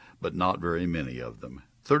available, but not very many of them.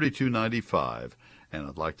 $32.95, and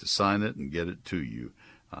I'd like to sign it and get it to you.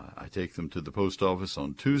 I take them to the post office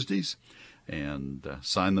on Tuesdays and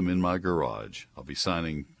sign them in my garage. I'll be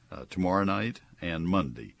signing tomorrow night and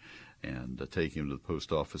Monday, and take him to the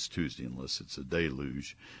post office Tuesday unless it's a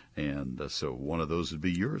deluge. And so one of those would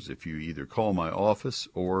be yours if you either call my office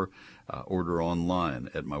or order online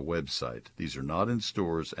at my website. These are not in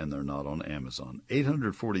stores, and they're not on Amazon.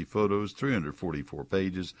 840 photos, 344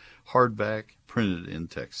 pages, hardback, printed in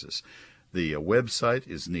Texas. The website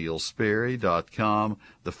is neilsperry.com.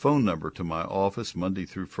 The phone number to my office, Monday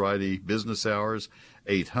through Friday, business hours,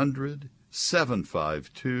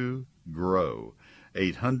 800-752-GROW.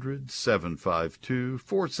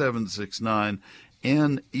 800-752-4769,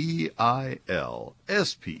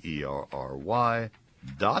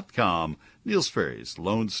 NEILSPERRY.com. Neil Sperry's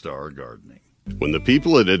Lone Star Gardening. When the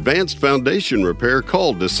people at Advanced Foundation Repair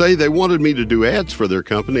called to say they wanted me to do ads for their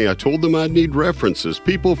company, I told them I'd need references,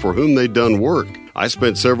 people for whom they'd done work. I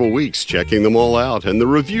spent several weeks checking them all out, and the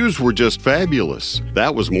reviews were just fabulous.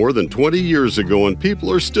 That was more than 20 years ago, and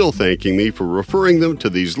people are still thanking me for referring them to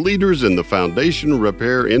these leaders in the foundation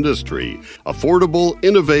repair industry. Affordable,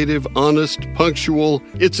 innovative, honest, punctual.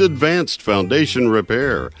 It's Advanced Foundation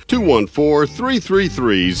Repair.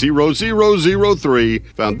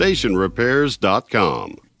 214-333-0003,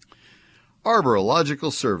 foundationrepairs.com.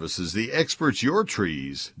 Arborilogical Services, the experts your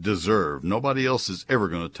trees deserve. Nobody else is ever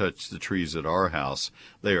going to touch the trees at our house.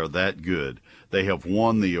 They are that good. They have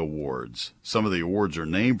won the awards. Some of the awards are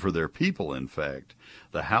named for their people, in fact.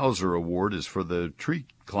 The Hauser Award is for the tree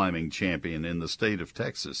climbing champion in the state of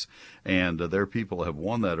Texas, and their people have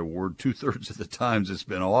won that award 2/3 of the times it's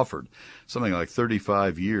been offered, something like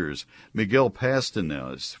 35 years. Miguel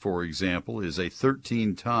Pastanez, for example, is a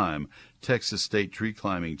 13-time Texas State tree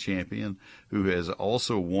climbing champion who has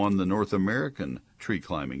also won the North American Tree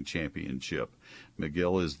Climbing Championship.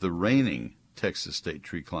 Miguel is the reigning Texas State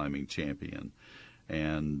tree climbing champion.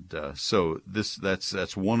 And so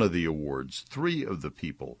that's one of the awards. 3 of the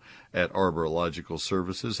people at Arborological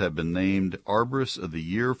Services have been named Arborist of the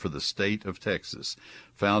Year for the state of Texas.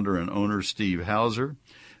 Founder and owner Steve Hauser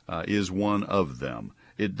is one of them.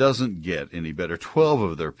 It doesn't get any better. 12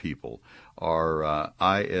 of their people are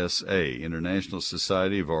ISA, International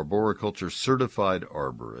Society of Arboriculture Certified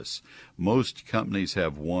Arborists. Most companies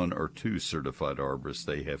have 1 or 2 certified arborists.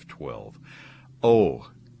 They have 12. Oh,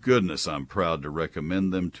 goodness, I'm proud to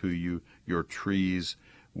recommend them to you. Your trees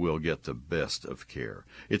will get the best of care.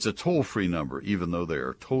 It's a toll-free number, even though they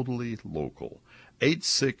are totally local.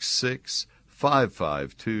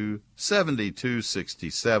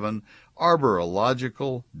 866-552-7267.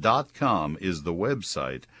 Arborological.com is the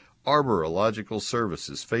website. Arborological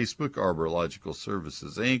Services, Facebook, Arborological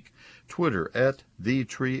Services, Inc., Twitter,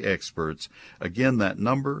 @TheTreeExperts. Again, that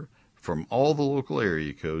number from all the local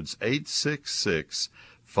area codes,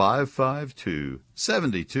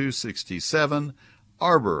 866-552-7267,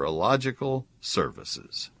 Arborological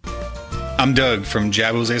Services. I'm Doug from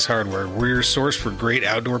Jabo's Ace Hardware. We're your source for great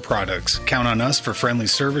outdoor products. Count on us for friendly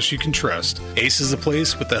service you can trust. Ace is the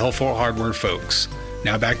place with the helpful hardware folks.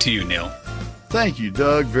 Now back to you, Neil. Thank you,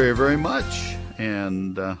 Doug, very, very much.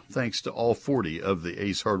 And thanks to all 40 of the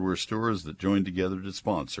Ace Hardware stores that joined together to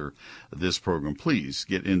sponsor this program. Please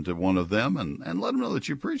get into one of them and let them know that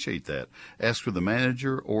you appreciate that. Ask for the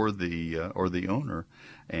manager or the owner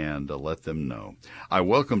and let them know. I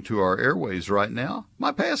welcome to our airways right now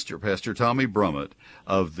my pastor, Pastor Tommy Brummett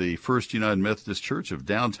of the First United Methodist Church of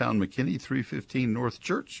downtown McKinney, 315 North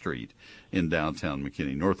Church Street in downtown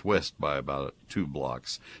McKinney, northwest by about 2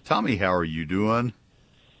 blocks. Tommy, how are you doing?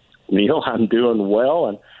 Neil, I'm doing well,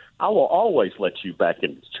 and I will always let you back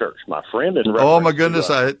into church, my friend. And oh my goodness,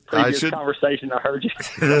 I should conversation I heard you.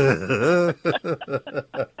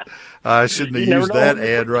 I shouldn't have used that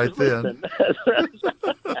ad right then.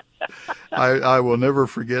 I will never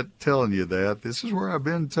forget telling you that. This is where I've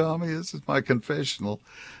been, Tommy. This is my confessional.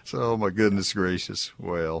 So, oh my goodness gracious.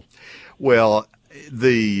 Well,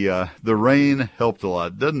 the rain helped a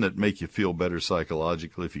lot. Doesn't it make you feel better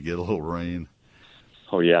psychologically if you get a little rain?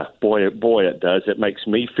 Oh yeah, boy, it does. It makes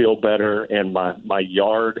me feel better, and my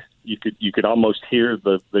yard. You could almost hear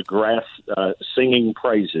the grass singing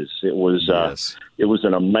praises. It was it was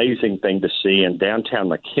an amazing thing to see. In downtown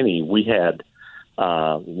McKinney, we had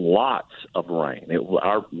lots of rain.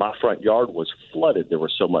 My front yard was flooded. There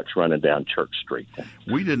was so much running down Church Street.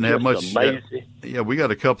 We didn't have much. Yeah, we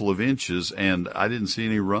got a couple of inches, and I didn't see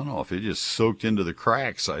any runoff. It just soaked into the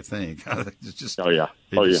cracks, I think. It just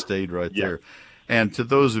stayed right there. And to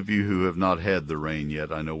those of you who have not had the rain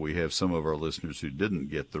yet, I know we have some of our listeners who didn't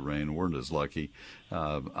get the rain, weren't as lucky.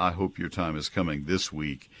 I hope your time is coming this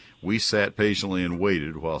week. We sat patiently and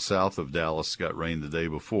waited while south of Dallas got rain the day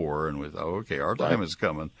before, and we thought, okay, our time is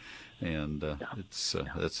coming. And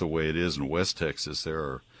that's the way it is in West Texas. There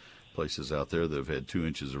are places out there that have had 2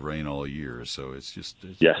 inches of rain all year, so it's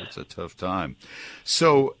a tough time.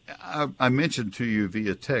 So I mentioned to you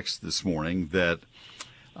via text this morning that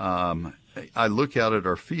I look out at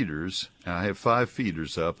our feeders. I have 5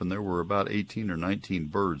 feeders up, and there were about 18 or 19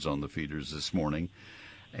 birds on the feeders this morning,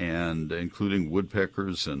 and including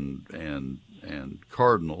woodpeckers and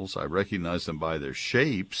cardinals. I recognize them by their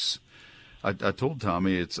shapes. I told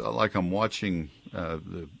Tommy it's like I'm watching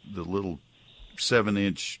the little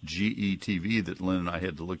 7-inch GE TV that Lynn and I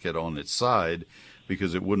had to look at on its side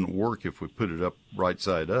because it wouldn't work if we put it up right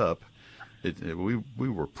side up. We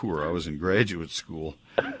were poor. I was in graduate school,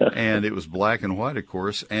 and it was black and white, of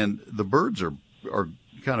course. And the birds are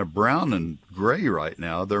kind of brown and gray right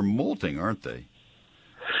now. They're molting, aren't they?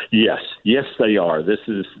 Yes, they are. This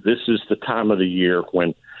is the time of the year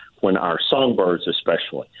when our songbirds,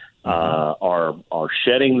 especially, are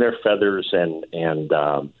shedding their feathers and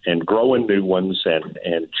growing new ones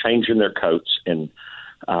and changing their coats. And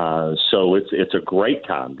so it's a great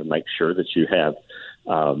time to make sure that you have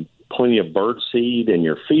plenty of bird seed in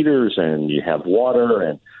your feeders and you have water,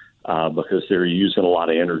 and because they're using a lot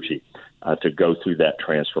of energy to go through that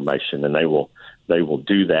transformation, and they will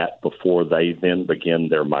do that before they then begin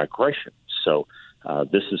their migration. So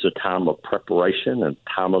this is a time of preparation and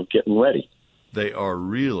time of getting ready. they are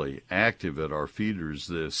really active at our feeders.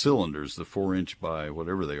 The cylinders, the 4-inch by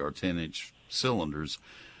whatever they are, 10-inch cylinders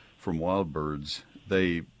from wild birds,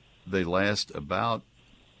 they last about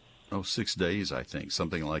 6 days, I think,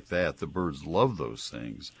 something like that. The birds love those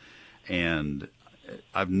things, and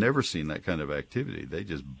I've never seen that kind of activity. They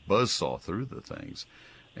just buzzsaw through the things,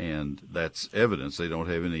 and that's evidence they don't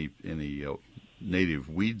have any native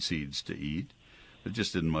weed seeds to eat. There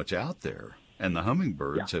just isn't much out there. And the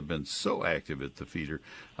hummingbirds have been so active at the feeder.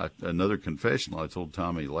 Another confessional, I told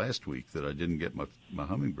Tommy last week that I didn't get my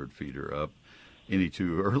hummingbird feeder up any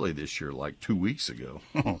too early this year, like 2 weeks ago.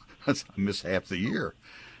 I missed half the year.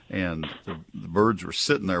 And the birds were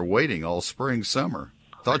sitting there waiting all spring, summer.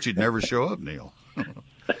 Thought you'd never show up, Neil.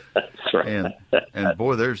 That's right. And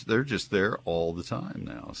boy, they're just there all the time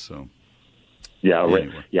now. So yeah,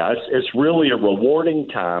 anyway. It's really a rewarding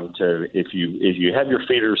time to if you have your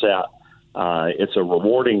feeders out. It's a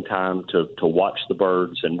rewarding time to watch the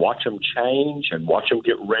birds and watch them change and watch them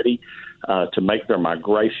get ready to make their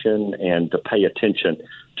migration and to pay attention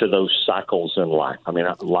to those cycles in life. I mean,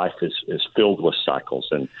 life is filled with cycles,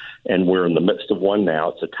 and we're in the midst of one now.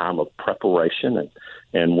 It's a time of preparation,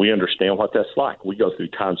 and we understand what that's like. We go through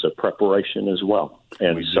times of preparation as well.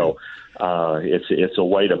 And so it's a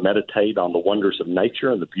way to meditate on the wonders of nature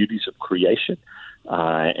and the beauties of creation,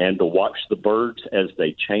 and to watch the birds as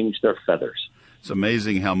they change their feathers. It's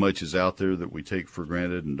amazing how much is out there that we take for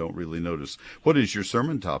granted and don't really notice. What is your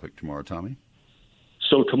sermon topic tomorrow, Tommy?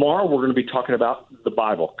 So tomorrow we're going to be talking about the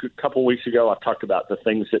Bible. A couple of weeks ago I talked about the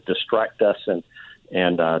things that distract us and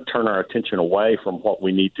turn our attention away from what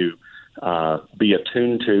we need to be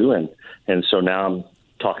attuned to. And so now I'm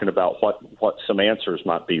talking about what some answers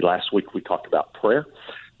might be. Last week we talked about prayer.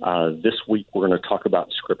 This week we're going to talk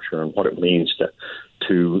about Scripture and what it means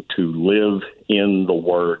to live in the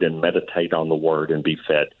Word and meditate on the Word and be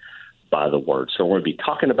fed by the Word. So we're going to be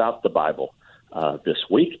talking about the Bible this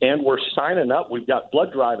week, and we're signing up. We've got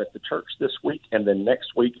blood drive at the church this week, and then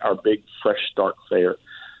next week our big Fresh Start Fair,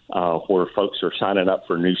 where folks are signing up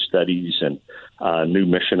for new studies and new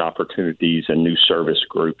mission opportunities and new service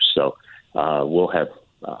groups. So we'll have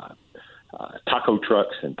taco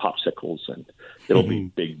trucks and popsicles, and it'll be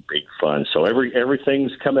big fun. So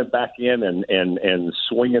everything's coming back in and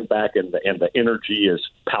swinging back, and the energy is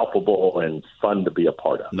palpable and fun to be a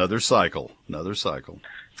part of. Another cycle,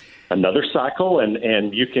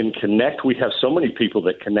 and you can connect. We have so many people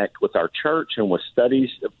that connect with our church and with studies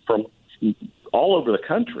from all over the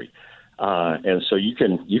country. And so you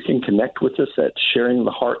can connect with us at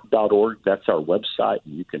sharingtheheart.org. That's our website.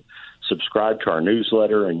 And you can subscribe to our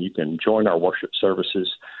newsletter, and you can join our worship services.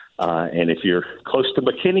 And if you're close to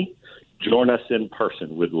McKinney, join us in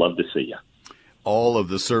person. We'd love to see you. All of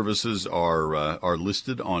the services are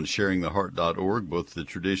listed on sharingtheheart.org, both the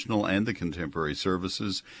traditional and the contemporary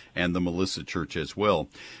services, and the Melissa Church as well.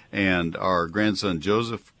 And our grandson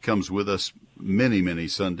Joseph comes with us many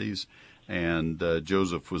Sundays, and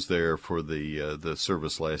Joseph was there for the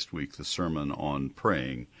service last week, the sermon on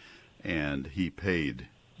praying, and he paid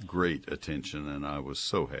great attention, and I was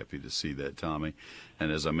so happy to see that, Tommy.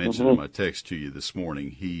 And as I mentioned in my text to you this morning,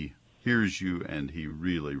 he hears you and he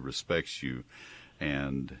really respects you,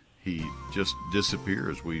 and he just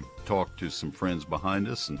disappears. We talked to some friends behind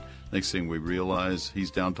us, and next thing we realize, he's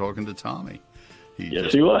down talking to Tommy. He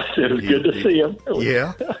was. It was good to see him.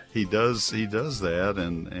 Yeah, he does that,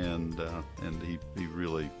 and he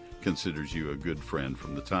really considers you a good friend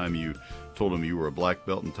from the time you told him you were a black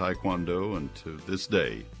belt in Taekwondo, and to this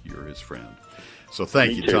day, you're his friend. So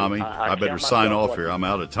thank you, Tommy. I better sign off here. I'm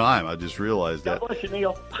out of time. I just realized that. God bless you,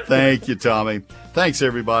 Neil. Thank you, Tommy. Thanks,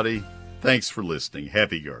 everybody. Thanks for listening.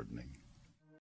 Happy gardening.